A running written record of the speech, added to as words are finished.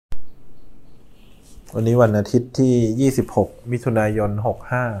วันนี้วันอาทิตย์ที่26มิถุนายน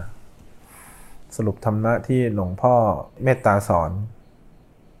65สรุปธรรมะที่หลวงพ่อเมตตาสอน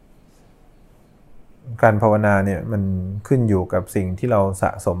การภาวนาเนี่ยมันขึ้นอยู่กับสิ่งที่เราส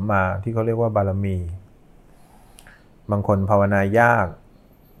ะสมมาที่เขาเรียกว่าบารมีบางคนภาวนายาก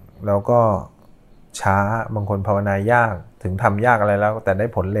แล้วก็ช้าบางคนภาวนายากถึงทำยากอะไรแล้วแต่ได้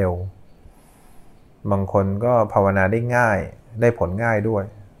ผลเร็วบางคนก็ภาวนาได้ง่ายได้ผลง่ายด้วย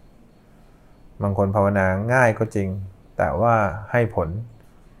บางคนภาวนาง่ายก็จริงแต่ว่าให้ผล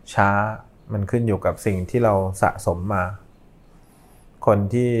ช้ามันขึ้นอยู่กับสิ่งที่เราสะสมมาคน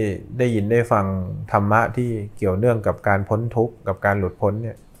ที่ได้ยินได้ฟังธรรมะที่เกี่ยวเนื่องกับการพ้นทุกข์กับการหลุดพ้นเ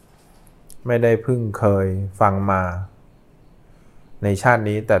นี่ยไม่ได้เพิ่งเคยฟังมาในชาติ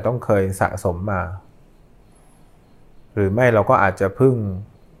นี้แต่ต้องเคยสะสมมาหรือไม่เราก็อาจจะเพิ่ง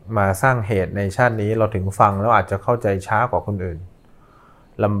มาสร้างเหตุในชาตินี้เราถึงฟังแล้วอาจจะเข้าใจช้ากว่าคนอื่น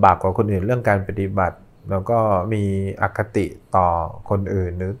ลำบากกว่าคนอื่นเรื่องการปฏิบัติแล้วก็มีอคติต่อคนอื่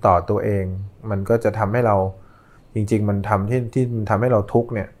นหรือต่อตัวเองมันก็จะทำให้เราจริงๆมันทำที่มันทำให้เราทุกข์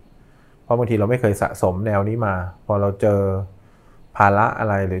เนี่ยเพราะบางทีเราไม่เคยสะสมแนวนี้มาพอเราเจอภาระอะ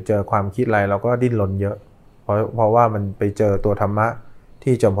ไรหรือเจอความคิดอะไรเราก็ดิ้นรนเยอะเพราะว่ามันไปเจอตัวธรรมะ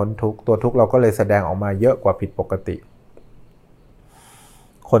ที่จะพ้นทุกข์ตัวทุกข์เราก็เลยแสดงออกมาเยอะกว่าผิดปกติ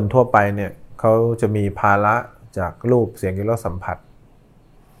คนทั่วไปเนี่ยเขาจะมีภาระจากรูปเสียงกลิ่นรสสัมผัส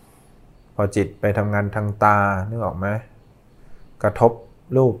พอจิตไปทำงานทางตานึกออกไหมกระทบ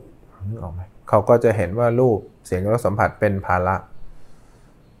รูปนึกออกไหมเขาก็จะเห็นว่ารูปเสียงกลิ่นรสสัมผัสเป็นภาระ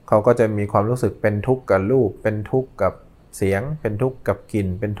เขาก็จะมีความรู้สึกเป็นทุกข์กับรูปเป็นทุกข์กับเสียงเป็นทุกข์กับกลิ่น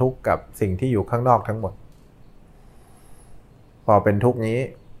เป็นทุกข์กับสิ่งที่อยู่ข้างนอกทั้งหมดพอเป็นทุกข์นี้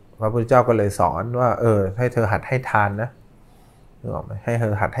พระพุทธเจ้าก็เลยสอนว่าให้เธอหัดให้ทานนะนึกออกไหมให้เธ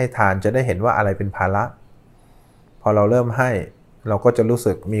อหัดให้ทานจะได้เห็นว่าอะไรเป็นภาระพอเราเริ่มให้เราก็จะรู้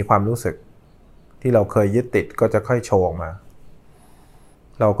สึกมีความรู้สึกที่เราเคยยึดติดก็จะค่อยโชว์ออกมา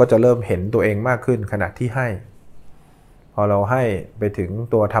เราก็จะเริ่มเห็นตัวเองมากขึ้นขณะที่ให้พอเราให้ไปถึง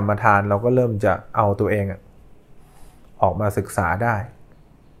ตัวธรรมทานเราก็เริ่มจะเอาตัวเองออกมาศึกษาได้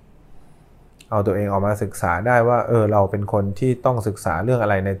เอาตัวเองออกมาศึกษาได้ว่าเราเป็นคนที่ต้องศึกษาเรื่องอะ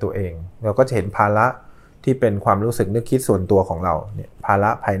ไรในตัวเองเราก็จะเห็นภาระที่เป็นความรู้สึกนึกคิดส่วนตัวของเราเนี่ยภาระ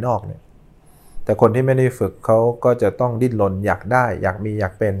ภายนอกเนี่ยแต่คนที่ไม่ได้ฝึกเขาก็จะต้องดิ้นรนอยากได้อยากมีอย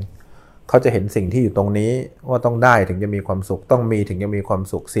ากเป็นเขาจะเห็นสิ่งที่อยู่ตรงนี้ว่าต้องได้ถึงจะมีความสุขต้องมีถึงจะมีความ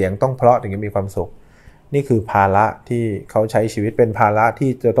สุขเสียงต้องเพราะถึงจะมีความสุขนี่คือภาระที่เขาใช้ชีวิตเป็นภาระที่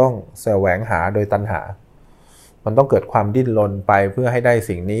จะต้องแสวงหาโดยตัณหามันต้องเกิดความดิ้นรนไปเพื่อให้ได้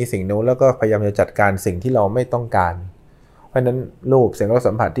สิ่งนี้สิ่งนู้นแล้วก็พยายามจะจัดการสิ่งที่เราไม่ต้องการเพราะฉะนั้นรูปเสียงรส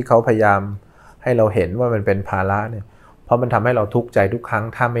สัมผัสที่เขาพยายามให้เราเห็นว่ามันเป็นภาระเนี่ยเพราะมันทำให้เราทุกข์ใจทุกครั้ง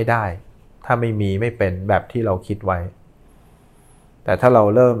ถ้าไม่ได้ถ้าไม่มีไม่เป็นแบบที่เราคิดไว้แต่ถ้าเรา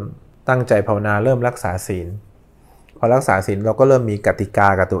เริ่มตั้งใจภาวนาเริ่มรักษาศีลพอรักษาศีลเราก็เริ่มมีกติกา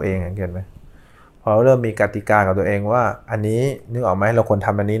กับตัวเองเห็นไหมพอเริ่มมีกติกากับตัวเองว่าอันนี้นึกออกไหมเราควรท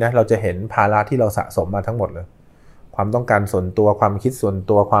ำอันนี้นะเราจะเห็นภาระที่เราสะสมมาทั้งหมดเลยความต้องการส่วนตัวความคิดส่วน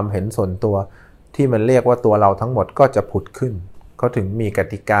ตัวความเห็นส่วนตัวที่มันเรียกว่าตัวเราทั้งหมดก็จะผุดขึ้นเขาถึงมีก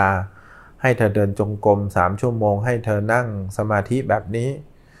ติกาให้เธอเดินจงกรม3 ชั่วโมงให้เธอนั่งสมาธิแบบนี้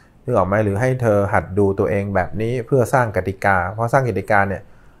นึกออกไหมหรือให้เธอหัดดูตัวเองแบบนี้เพื่อสร้างกติกาเพราะสร้างกติกาเนี่ย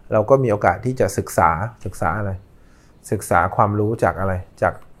เราก็มีโอกาสที่จะศึกษาอะไรศึกษาความรู้จากอะไรจา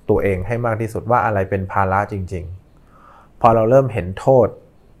กตัวเองให้มากที่สุดว่าอะไรเป็นภาระจริงๆพอเราเริ่มเห็นโทษ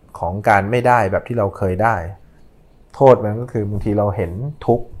ของการไม่ได้แบบที่เราเคยได้โทษมันก็คือบางทีเราเห็น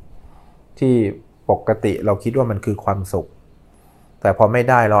ทุกข์ที่ปกติเราคิดว่ามันคือความสุขแต่พอไม่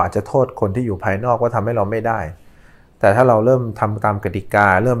ได้เราอาจจะโทษคนที่อยู่ภายนอกว่าทำให้เราไม่ได้แต่ถ้าเราเริ่มทำตามกติกา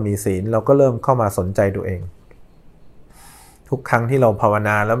เริ่มมีศีลเราก็เริ่มเข้ามาสนใจตัวเองทุกครั้งที่เราภาวน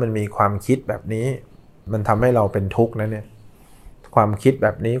าแล้วมันมีความคิดแบบนี้มันทำให้เราเป็นทุกข์นะเนี่ยความคิดแบ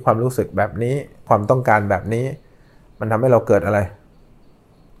บนี้ความรู้สึกแบบนี้ความต้องการแบบนี้มันทำให้เราเกิดอะไร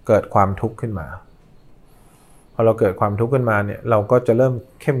เกิดความทุกข์ขึ้นมาพอเราเกิดความทุกข์ขึ้นมาเนี่ยเราก็จะเริ่ม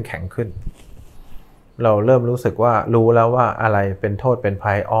เข้มแข็งขึ้นเราเริ่มรู้สึกว่ารู้แล้วว่าอะไรเป็นโทษเป็น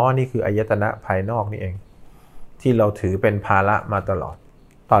ภัยนี่คืออายตนะภายนอกนี่เองที่เราถือเป็นภาระมาตลอด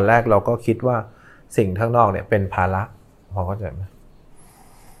ตอนแรกเราก็คิดว่าสิ่งข้างนอกเนี่ยเป็นภาระพอเข้าใจไหม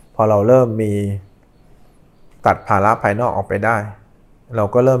พอเราเริ่มมีตัดภาระภายนอกออกไปได้เรา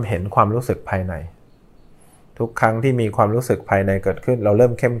ก็เริ่มเห็นความรู้สึกภายในทุกครั้งที่มีความรู้สึกภายในเกิดขึ้นเราเริ่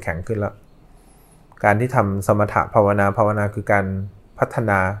มเข้มแข็งขึ้นแล้วการที่ทำสมถะภาวนาคือการพัฒ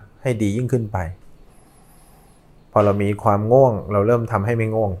นาให้ดียิ่งขึ้นไปพอเรามีความง่วงเราเริ่มทำให้ไม่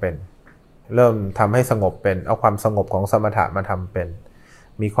ง่วงเป็นเริ่มทำให้สงบเป็นเอาความสงบของสมถะมาทำเป็น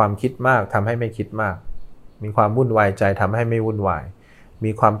มีความคิดมากทำให้ไม่คิดมากมีความวุ่นวายใจทำให้ไม่วุ่นวาย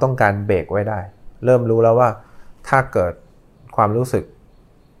มีความต้องการเบรกไว้ได้ เริ่มรู้แล้วว่าถ้าเกิดความรู้สึก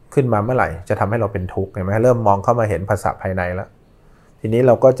ขึ้นมาเมื่อไหร่จะทำให้เราเป็นทุกข์เห็นไหมเริ่มมองเข้ามาเห็นภาษาภายในแล้วทีนี้เ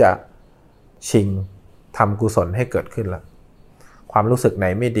ราก็จะชิงทำกุศลให้เกิดขึ้นละความรู้สึกไหน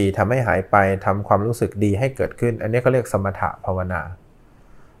ไม่ดีทำให้หายไปทำความรู้สึกดีให้เกิดขึ้นอันนี้เขาเรียกสมถะภาวนา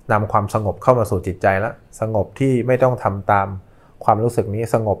นำความสงบเข้ามาสู่จิตใจแล้วสงบที่ไม่ต้องทำตามความรู้สึกนี้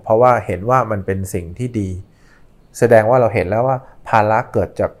สงบเพราะว่าเห็นว่ามันเป็นสิ่งที่ดีแสดงว่าเราเห็นแล้วว่าภาระเกิด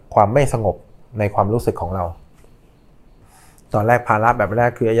จากความไม่สงบในความรู้สึกของเราตอนแรกภาระแบบแร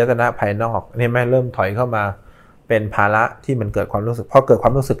กคืออายตนะภายนอกนี่แม่เริ่มถอยเข้ามาเป็นภาระที่มันเกิดความรู้สึกพอเกิดคว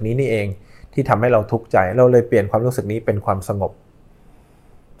ามรู้สึกนี้นี่เองที่ทำให้เราทุกข์ใจเราเลยเปลี่ยนความรู้สึกนี้เป็นความสงบ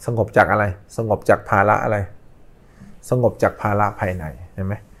สงบจากอะไรสงบจากภาระอะไรสงบจากภาระภายในเห็นไ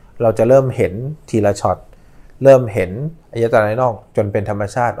หมเราจะเริ่มเห็นทีละช็อตเริ่มเห็นอายตนะภายนอกจนเป็นธรรม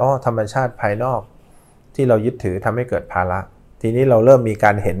ชาติธรรมชาติภายนอกที่เรายึดถือทำให้เกิดภาระทีนี้เราเริ่มมีก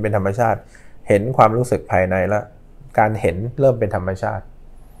ารเห็นเป็นธรรมชาติเห็นความรู้สึกภายในแล้วการเห็นเริ่มเป็นธรรมชาติ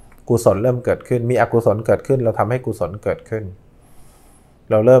กุศลเริ่มเกิดขึ้นมีอกุศลเกิดขึ้นเราทำให้กุศลเกิดขึ้น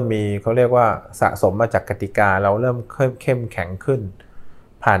เราเริ่มมีเขาเรียกว่าสะสมมาจากกติกาเราเริ่มเข้มแข็งขึ้น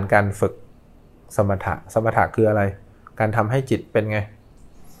ผ่านการฝึกสมถะคืออะไรการทำให้จิตเป็นไง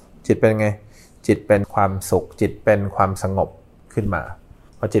จิตเป็นไงจิตเป็นความสุขจิตเป็นความสงบขึ้นมา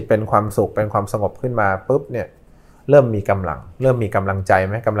พอจิตเป็นความสุขเป็นความสงบขึ้นมาปุ๊บเนี่ยเริ่มมีกำลังใจไ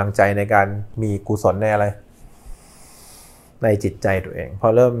หมกำลังใจในการมีกุศลในอะไรในจิตใจตัวเองพอ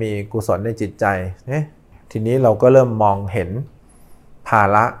เริ่มมีกุศลในจิตใจทีนี้เราก็เริ่มมองเห็นภา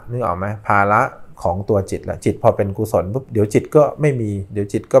ระนึกออกไหมภาระของตัวจิตละจิตพอเป็นกุศลปุ๊บเดี๋ยวจิตก็ไม่มีเดี๋ยว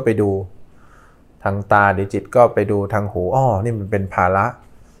จิตก็ไปดูทางตาเดี๋ยวจิตก็ไปดูทางหูนี่มันเป็นภาระ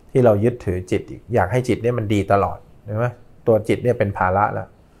ที่เรายึดถือจิตอยากให้จิตเนี่ยมันดีตลอดใช่ไหมตัวจิตเนี่ยเป็นภาระแล้ว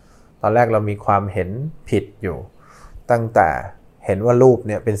ตอนแรกเรามีความเห็นผิดอยู่ตั้งแต่เห็นว่ารูปเ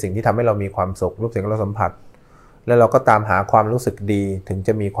นี่ยเป็นสิ่งที่ทำให้เรามีความสุขรูปเสียงเราสัมผัสแล้วเราก็ตามหาความรู้สึกดีถึงจ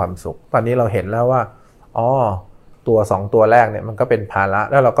ะมีความสุขตอนนี้เราเห็นแล้วว่าตัว2ตัวแรกเนี่ยมันก็เป็นภาระ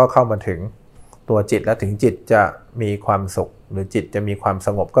แล้วเราก็เข้ามาถึงตัวจิตแล้วถึงจิตจะมีความสุขหรือจิตจะมีความส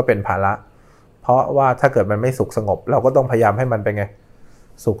งบก็เป็นภาระเพราะว่าถ้าเกิดมันไม่สุขสงบเราก็ต้องพยายามให้มันเป็นไง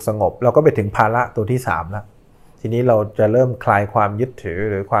สุขสงบเราก็ไปถึงภาระตัวที่3แล้วทีนี้เราจะเริ่มคลายความยึดถือ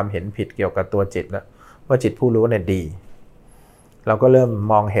หรือความเห็นผิดเกี่ยวกับตัวจิตแล้วว่าจิตผู้รู้เนี่ยดีเราก็เริ่ม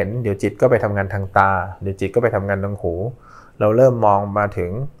มองเห็นเดี๋ยวจิตก็ไปทำงานทางตาเดี๋ยวจิตก็ไปทำงานทางหูเราเริ่มมองมาถึ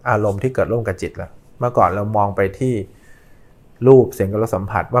งอารมณ์ที่เกิดร่วมกับจิตแล้วเมื่อก่อนเรามองไปที่รูปเสียงกับรสสัม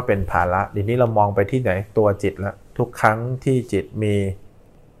ผัสว่าเป็นภาระทีนี้เรามองไปที่ไหนตัวจิตแล้วทุกครั้งที่จิตมี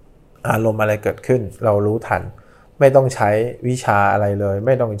อารมณ์อะไรเกิดขึ้นเรารู้ทันไม่ต้องใช้วิชาอะไรเลยไ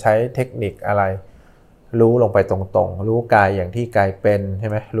ม่ต้องใช้เทคนิคอะไรรู้ลงไปตรงๆรู้กายอย่างที่กายเป็นใช่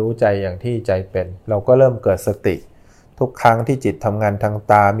ไหมรู้ใจอย่างที่ใจเป็นเราก็เริ่มเกิดสติทุกครั้งที่จิตทำงานทาง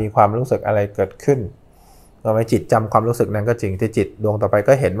ตามีความรู้สึกอะไรเกิดขึ้นเราไม่จิตจำความรู้สึกนั้นก็จริงที่จิตดวงต่อไป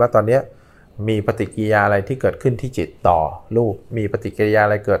ก็เห็นว่าตอนนี้มีปฏิกิริยาอะไรที่เกิดขึ้นที่จิตต่อรูปมีปฏิกิริยาอะ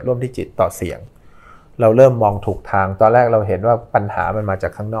ไรเกิดร่วมที่จิตต่อเสียงเราเริ่มมองถูกทางตอนแรกเราเห็นว่าปัญหามันมาจา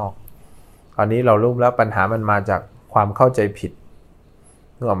กข้างนอกตอนนี้เรารู้แล้วปัญหามันมาจากความเข้าใจผิด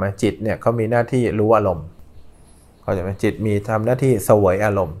นึกออกไหมจิตเนี่ยเขามีหน้าที่รู้อารมณ์เข้าใจไหมจิตมีทำหน้าที่เสวยอ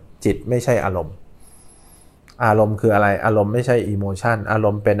ารมณ์จิตไม่ใช่อารมณ์อารมณ์คืออะไรอารมณ์ไม่ใช่อิโมชันอาร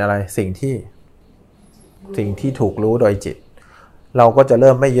มณ์เป็นอะไรสิ่งที่ถูกรู้โดยจิตเราก็จะเ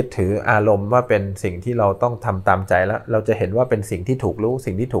ริ่มไม่ยึดถืออารมณ์ว่าเป็นสิ่งที่เราต้องทำตามใจแล้วเราจะเห็นว่าเป็นสิ่งที่ถูกรู้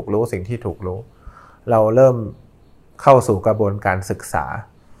สิ่งที่ถูกรู้สิ่งที่ถูกรู้เราเริ่มเข้าสู่กระบวนการศึกษา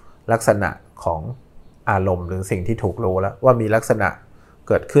ลักษณะของอารมณ์หรือสิ่งที่ถูกรู้แล้วว่ามีลักษณะเ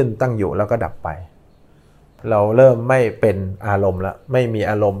กิดขึ้นตั้งอยู่แล้วก็ดับไปเราเริ่มไม่เป็นอารมณ์แล้วไม่มี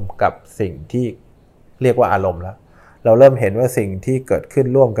อารมณ์กับสิ่งที่เรียกว่าอารมณ์แล้วเราเริ่มเห็นว่าสิ่งที่เกิดขึ้น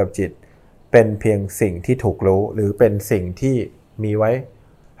ร่วมกับจิตเป็นเพียงสิ่งที่ถูกรู้หรือเป็นสิ่งที่มีไว้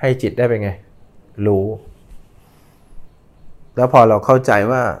ให้จิตได้เป็นไงรู้แล้วพอเราเข้าใจ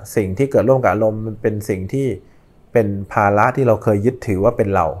ว่าสิ่งที่เกิดร่วมกับอารมณ์มันเป็นสิ่งที่เป็นภาระที่เราเคยยึดถือว่าเป็น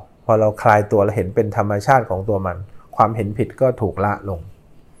เราพอเราคลายตัวเราเห็นเป็นธรรมชาติของตัวมันความเห็นผิดก็ถูกละลง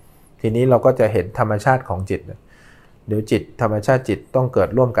ทีนี้เราก็จะเห็นธรรมชาติของจิตเดี๋ยวจิตธรรมชาติจิตต้องเกิด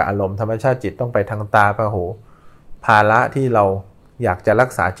ร่วมกับอารมณ์ธรรมชาติจิตต้องไปทางตาทางหูภาระที่เราอยากจะรัก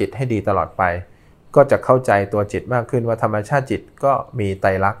ษาจิตให้ดีตลอดไปก็จะเข้าใจตัวจิตมากขึ้นว่าธรรมชาติจิตก็มีไตร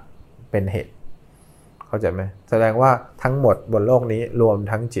ลักษณ์เป็นเหตุเข้าใจไหมแสดงว่าทั้งหมดบนโลกนี้รวม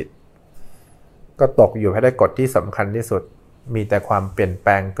ทั้งจิตก็ตกอยู่ให้ได้กฎที่สำคัญที่สุดมีแต่ความเปลี่ยนแป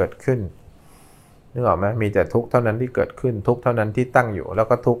ลงเกิดขึ้นนึกออกไหมมีแต่ทุกข์เท่านั้นที่เกิดขึ้นทุกข์เท่านั้นที่ตั้งอยู่แล้ว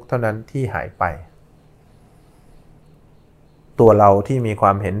ก็ทุกข์เท่านั้นที่หายไปตัวเราที่มีคว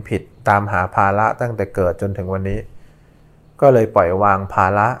ามเห็นผิดตามหาภาระตั้งแต่เกิดจนถึงวันนี้ก็เลยปล่อยวางภา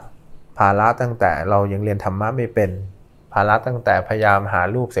ระ ภาระตั้งแต่เรายังเรียนธรรมะไม่เป็นภาระตั้งแต่พยายามหา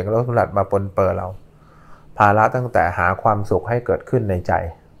รูปเสียงรสสัมผัสมาปนเปื้อเราภาระตั้งแต่หาความสุขให้เกิดขึ้นในใจ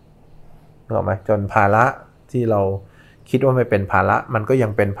นึกออกไหมจนภาระที่เราคิดว่าไม่เป็นภาระมันก็ยั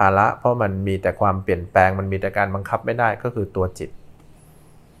งเป็นภาระเพราะมันมีแต่ความเปลี่ยนแปลงมันมีแต่การบังคับไม่ได้ก็คือตัวจิต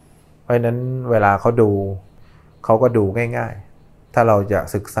เพราะฉะนั้นเวลาเขาดูเขาก็ดูง่ายๆถ้าเราจะ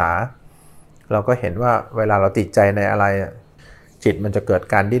ศึกษาเราก็เห็นว่าเวลาเราติดใจในอะไรจิตมันจะเกิด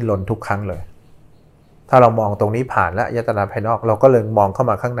การดิ้นรนทุกครั้งเลยถ้าเรามองตรงนี้ผ่านแล้วอายตนะภายนอกเราก็เลยมองเข้า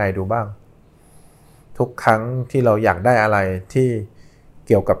มาข้างในดูบ้างทุกครั้งที่เราอยากได้อะไรที่เ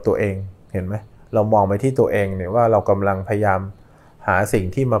กี่ยวกับตัวเองเห็นไหมเรามองไปที่ตัวเองเนี่ยว่าเรากำลังพยายามหาสิ่ง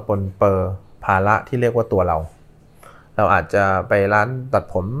ที่มาปนเปื้อภาระที่เรียกว่าตัวเราอาจจะไปร้านตัด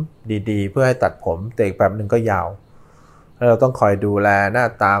ผมดีๆเพื่อให้ตัดผมแต่อีกแบบหนึ่งก็ยาวแล้วเราต้องคอยดูแลหน้า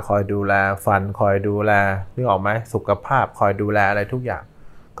ตาคอยดูแลฟันคอยดูแลนึกออกไหมสุขภาพคอยดูแลอะไรทุกอย่าง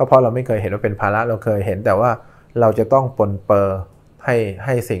ก็เพราะเราไม่เคยเห็นว่าเป็นภาระเราเคยเห็นแต่ว่าเราจะต้องปนเปื้อใ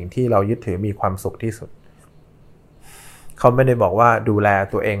ห้สิ่งที่เรายึดถือมีความสุขที่สุดเขาไม่ได้บอกว่าดูแล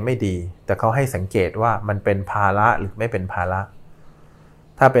ตัวเองไม่ดีแต่เขาให้สังเกตว่ามันเป็นภาระหรือไม่เป็นภาระ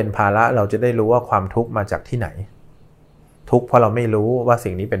ถ้าเป็นภาระเราจะได้รู้ว่าความทุกข์มาจากที่ไหนทุกข์เพราะเราไม่รู้ว่า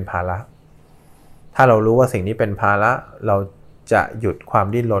สิ่งนี้เป็นภาระถ้าเรารู้ว่าสิ่งนี้เป็นภาระเราจะหยุดความ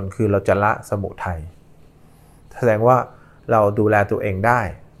ดิ้นรนคือเราจะละสมุทัยแสดงว่าเราดูแลตัวเองได้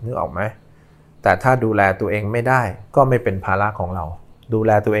นึกออกไหมแต่ถ้าดูแลตัวเองไม่ได้ก็ไม่เป็นภาระของเราดูแ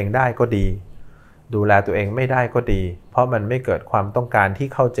ลตัวเองได้ก็ดีดูแลตัวเองไม่ได้ก็ดีเพราะมันไม่เกิดความต้องการที่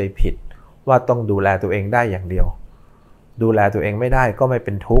เข้าใจผิดว่าต้องดูแลตัวเองได้อย่างเดียวดูแลตัวเองไม่ได้ก็ไม่เ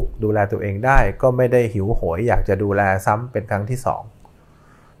ป็นทุกข์ดูแลตัวเองได้ก็ไม่ได้หิวโหยอยากจะดูแลซ้ำเป็นครั้งที่สอง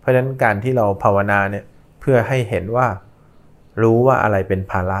เพราะฉะนั้นการที่เราภาวนาเนี่ยเพื่อให้เห็นว่ารู้ว่าอะไรเป็น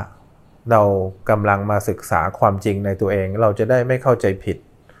ภาระเรากำลังมาศึกษาความจริงในตัวเองเราจะได้ไม่เข้าใจผิด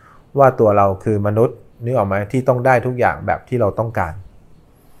ว่าตัวเราคือมนุษย์นึกออกไหมที่ต้องได้ทุกอย่างแบบที่เราต้องการ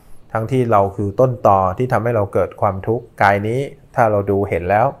ทั้งที่เราคือต้นตอที่ทำให้เราเกิดความทุกข์กายนี้ถ้าเราดูเห็น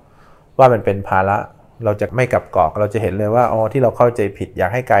แล้วว่ามันเป็นภาระเราจะไม่กลับกอกเราจะเห็นเลยว่าที่เราเข้าใจผิดอยา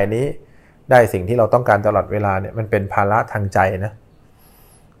กให้กายนี้ได้สิ่งที่เราต้องการตลอดเวลาเนี่ยมันเป็นภาระทางใจนะ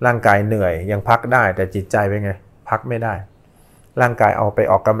ร่างกายเหนื่อยยังพักได้แต่จิตใจเป็นไงพักไม่ได้ร่างกายเอาไป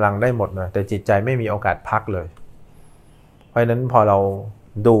ออกกำลังได้หมดนะแต่จิตใจไม่มีโอกาสพักเลยเพราะฉะนั้นพอเรา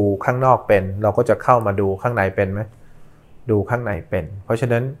ดูข้างนอกเป็นเราก็จะเข้ามาดูข้างในเป็นไหมดูข้างในเป็นเพราะฉะ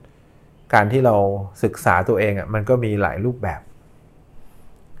นั้นการที่เราศึกษาตัวเองมันก็มีหลายรูปแบบ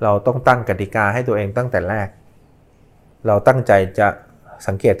เราต้องตั้งกติกาให้ตัวเองตั้งแต่แรกเราตั้งใจจะ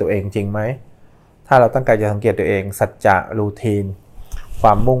สังเกตตัวเองจริงไหมถ้าเราตั้งใจจะสังเกตตัวเองสัจจะรูทีนคว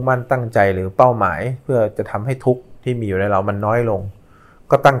ามมุ่งมั่นตั้งใจหรือเป้าหมายเพื่อจะทำให้ทุกข์ที่มีอยู่ในเรามันน้อยลง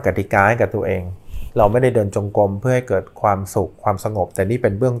ก็ตั้งกติกาให้กับตัวเองเราไม่ได้เดินจงกรมเพื่อให้เกิดความสุขความสงบแต่นี่เป็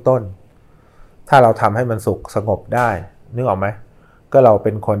นเบื้องต้นถ้าเราทำให้มันสุขสงบได้นึกออกไหมก็เราเ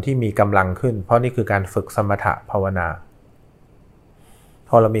ป็นคนที่มีกำลังขึ้นเพราะนี่คือการฝึกสมถะภาวนาพ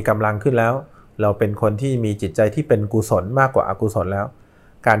อเรามีกำลังขึ้นแล้วเราเป็นคนที่มีจิตใจที่เป็นกุศลมากกว่าอกุศลแล้ว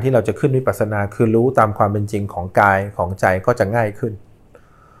การที่เราจะขึ้นวิปัสสนาคือรู้ตามความเป็นจริงของกายของใจก็จะง่ายขึ้น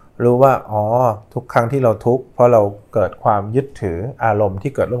รู้ว่าทุกครั้งที่เราทุกข์เพราะเราเกิดความยึดถืออารมณ์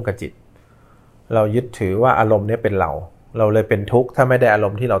ที่เกิดร่วมกับจิตเรายึดถือว่าอารมณ์นี้เป็นเราเลยเป็นทุกข์ถ้าไม่ได้อาร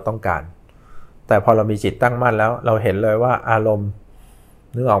มณ์ที่เราต้องการแต่พอเรามีจิตตั้งมั่นแล้วเราเห็นเลยว่าอารมณ์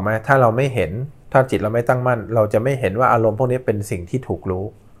นึกออกไหมถ้าเราไม่เห็นถ้าจิตเราไม่ตั้งมั่นเราจะไม่เห็นว่าอารมณ์พวกนี้เป็นสิ่งที่ถูกรู้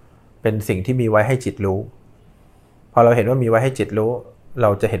เป็นสิ่งที่มีไว้ให้จิตรู้พอเราเห็นว่ามีไว้ให้จิตรู้เรา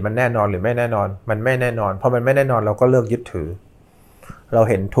จะเห็นมันแน่นอนหรือไม่แน่นอนมันไม่แน่นอนพอมันไม่แน่นอนเราก็เลิกยึดถือเรา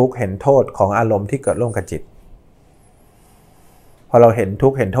เห็นทุกข์เห็นโทษของอารมณ์ที่เกิดร่วมกับจิตพอเราเห็นทุ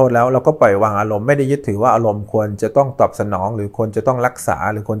กข์เห็นโทษแล้วเราก็ปล่อยวางอารมณ์ไม่ได้ยึดถือว่าอารมณ์ควรจะต้องตอบสนองหรือควรจะต้องรักษา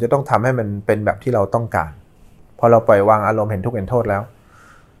หรือควรจะต้องทำให้มันเป็นแบบที่เราต้องการพอเราปล่อยวางอารมณ์เห็นทุกข์เห็นโทษแล้ว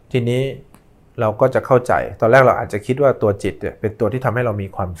ทีนี้เราก็จะเข้าใจตอนแรกเราอาจจะคิดว่าตัวจิตเนี่ยเป็นตัวที่ทำให้เรามี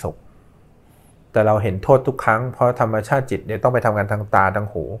ความสุขแต่เราเห็นโทษทุกครั้งเพราะธรรมชาติจิตเนี่ยต้องไปทำงานทางตาทาง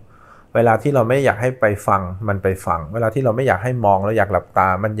หูเวลาที่เราไม่อยากให้ไปฟังมันไปฟังเวลาที่เราไม่อยากให้มองเราอยากหลับตา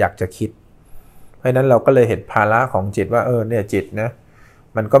มันอยากจะคิดเพราะฉะนั้นเราก็เลยเห็นภาระของจิตว่าเนี่ยจิตนะ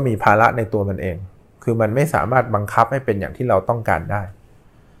มันก็มีภาระในตัวมันเองคือมันไม่สามารถบังคับให้เป็นอย่างที่เราต้องการได้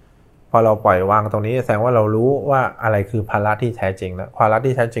พอเราปล่อยวางตรงนี้แสดงว่าเรารู้ว่าอะไรคือภาระที่แท้จริงแล้วภาระ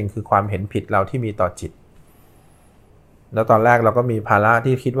ที่แท้จริงคือความเห็นผิดเราที่มีต่อจิตแล้วตอนแรกเราก็มีภาระ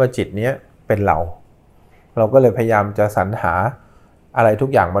ที่คิดว่าจิตเนี้ยเป็นเราก็เลยพยายามจะสรรหาอะไรทุก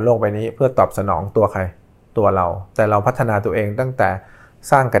อย่างบนโลกใบนี้เพื่อตอบสนองตัวใครตัวเราแต่เราพัฒนาตัวเองตั้งแต่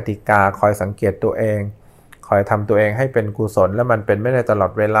สร้างกติกาคอยสังเกตตัวเองคอยทำตัวเองให้เป็นกุศลแล้วมันเป็นไม่ได้ตลอ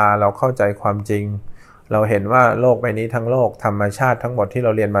ดเวลาเราเข้าใจความจริง เราเห็นว่าโลกใบนี้ทั้งโลกธรรมชาติทั้งหมดที่เร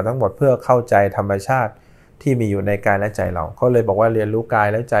าเรียนมาทั้งหมดเพื่อเข้าใจธรรมชาติที่มีอยู่ในกายและใจเราก็เลยบอกว่าเรียนรู้กาย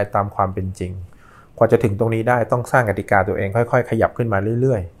และใจตามความเป็นจริงกว่าจะถึงตรงนี้ได้ต้องสร้างกติกาตัวเองค่อยๆขยับขึ้นมาเ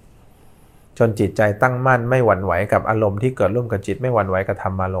รื่อยๆจนจิตใจตั้งมั่นไม่หวั่นไหวกับอารมณ์ที่เกิดร่วมกับจิตไม่หวั่นไหวกับธร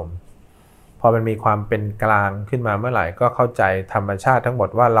รมอารมณ์พอมันมีความเป็นกลางขึ้นมาเมื่อไหร่ก็เข้าใจธรรมชาติทั้งหมด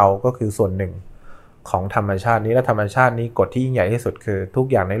ว่าเราก็คือส่วนหนึ่งของธรรมชาตินี้และธรรมชาตินี้กฎที่ยิ่งใหญ่ที่สุดคือทุก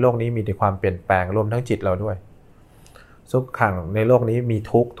อย่างในโลกนี้มีแต่ความเปลี่ยนแปลงรวมทั้งจิตเราด้วยทุกขังในโลกนี้มี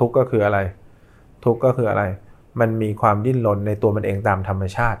ทุกข์ก็คืออะไรทุกข์ก็คืออะไรมันมีความดิ้นรนในตัวมันเองตามธรรม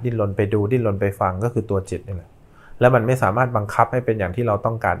ชาติดิ้นรนไปดูดิ้นรนไปฟังก็คือตัวจิตนี่แหละแล้วมันไม่สามารถบังคับให้เป็นอย่างที่เรา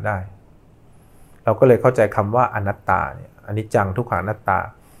ต้องการได้เราก็เลยเข้าใจคำว่าอนัตตาเนี่ยอนิจจังทุกขังอนัตตา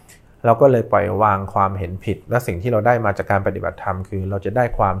เราก็เลยปล่อยวางความเห็นผิดและสิ่งที่เราได้มาจากการปฏิบัติธรรมคือเราจะได้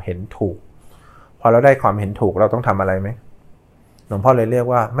ความเห็นถูกพอเราได้ความเห็นถูกเราต้องทำอะไรไหมหลวงพ่อเลยเรียก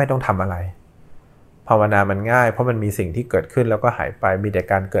ว่าไม่ต้องทำอะไรภาวนามันง่ายเพราะมันมีสิ่งที่เกิดขึ้นแล้วก็หายไปมีแต่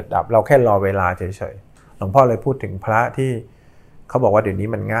การเกิดดับเราแค่รอเวลาเฉยๆหลวงพ่อเลยพูดถึงพระที่เขาบอกว่าเดี๋ยวนี้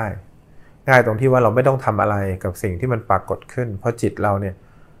มันง่ายตรงที่ว่าเราไม่ต้องทำอะไรกับสิ่งที่มันปรากฏขึ้นเพราะจิตเราเนี่ย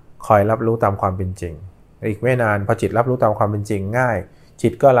คอยรับรู้ตามความเป็นจริงอีกไม่นานพอจิตรับรู้ตามความเป็นจริงง่ายจิ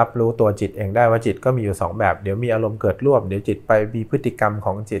ตก็รับรู้ตัวจิตเองได้ว่าจิตก็มีอยู่2แบบเดี๋ยวมีอารมณ์เกิดร่วมเดี๋ยวจิตไปมีพฤติกรรมข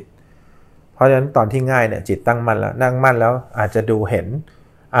องจิตเพราะฉะนั้นตอนที่ง่ายเนี่ยจิตตั้งมั่นแล้วนั่งมั่นแล้วอาจจะดูเห็น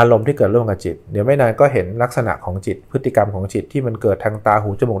อารมณ์ที่เกิดร่วมกับจิตเดี๋ยวไม่นานก็เห็นลักษณะของจิตพฤติกรรมของจิตที่มันเกิดทางตาหู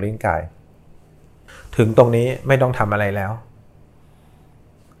จมูกลิ้นกายถึงตรงนี้ไม่ต้องทำอะไรแล้ว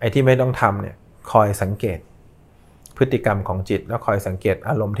ไอ้ที่ไม่ต้องทำเนี่ยคอยสังเกตพฤติกรรมของจิตแล้วคอยสังเกต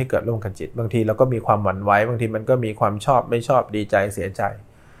อารมณ์ที่เกิดร่วมกับจิตบางทีเราก็มีความหวั่นไหวบางทีมันก็มีความชอบไม่ชอบดีใจเสียใจ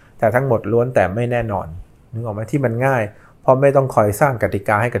แต่ทั้งหมดล้วนแต่ไม่แน่นอนนึกออกไหมที่มันง่ายเพราะไม่ต้องคอยสร้างกติก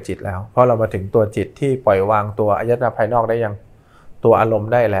าให้กับจิตแล้วเพราะเรามาถึงตัวจิตที่ปล่อยวางตัวอายตนะภายนอกได้ยังตัวอารมณ์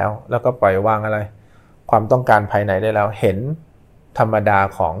ได้แล้วแล้วก็ปล่อยวางอะไรความต้องการภายในได้แล้วเห็นธรรมดา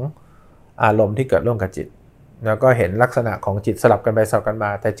ของอารมณ์ที่เกิดร่วมกับจิตแล้วก็เห็นลักษณะของจิตสลับกันไปสลับกันมา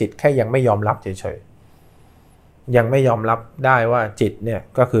แต่จิตแค่ยังไม่ยอมรับเฉยๆยังไม่ยอมรับได้ว่าจิตเนี่ย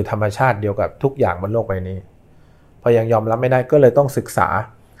ก็คือธรรมชาติเดียวกับทุกอย่างบนโลกใบนี้พอยังยอมรับไม่ได้ก็เลยต้องศึกษา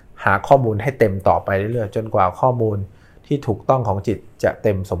หาข้อมูลให้เต็มต่อไปเรื่อยๆจนกว่าข้อมูลที่ถูกต้องของจิตจะเ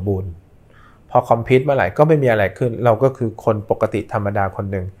ต็มสมบูรณ์พอคอมพิวต์เมื่อไหร่ก็ไม่มีอะไรขึ้นเราก็คือคนปกติธรรมดาคน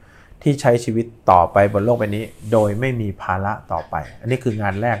หนึ่งที่ใช้ชีวิตต่อไปบนโลกใบนี้โดยไม่มีภาระต่อไปอันนี้คืองา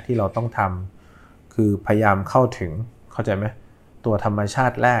นแรกที่เราต้องทำคือพยายามเข้าถึงเข้าใจไหมตัวธรรมชา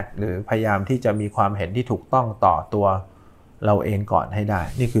ติแรกหรือพยายามที่จะมีความเห็นที่ถูกต้องต่อตัวเราเองก่อนให้ได้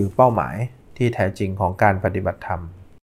นี่คือเป้าหมายที่แท้จริงของการปฏิบัติธรรม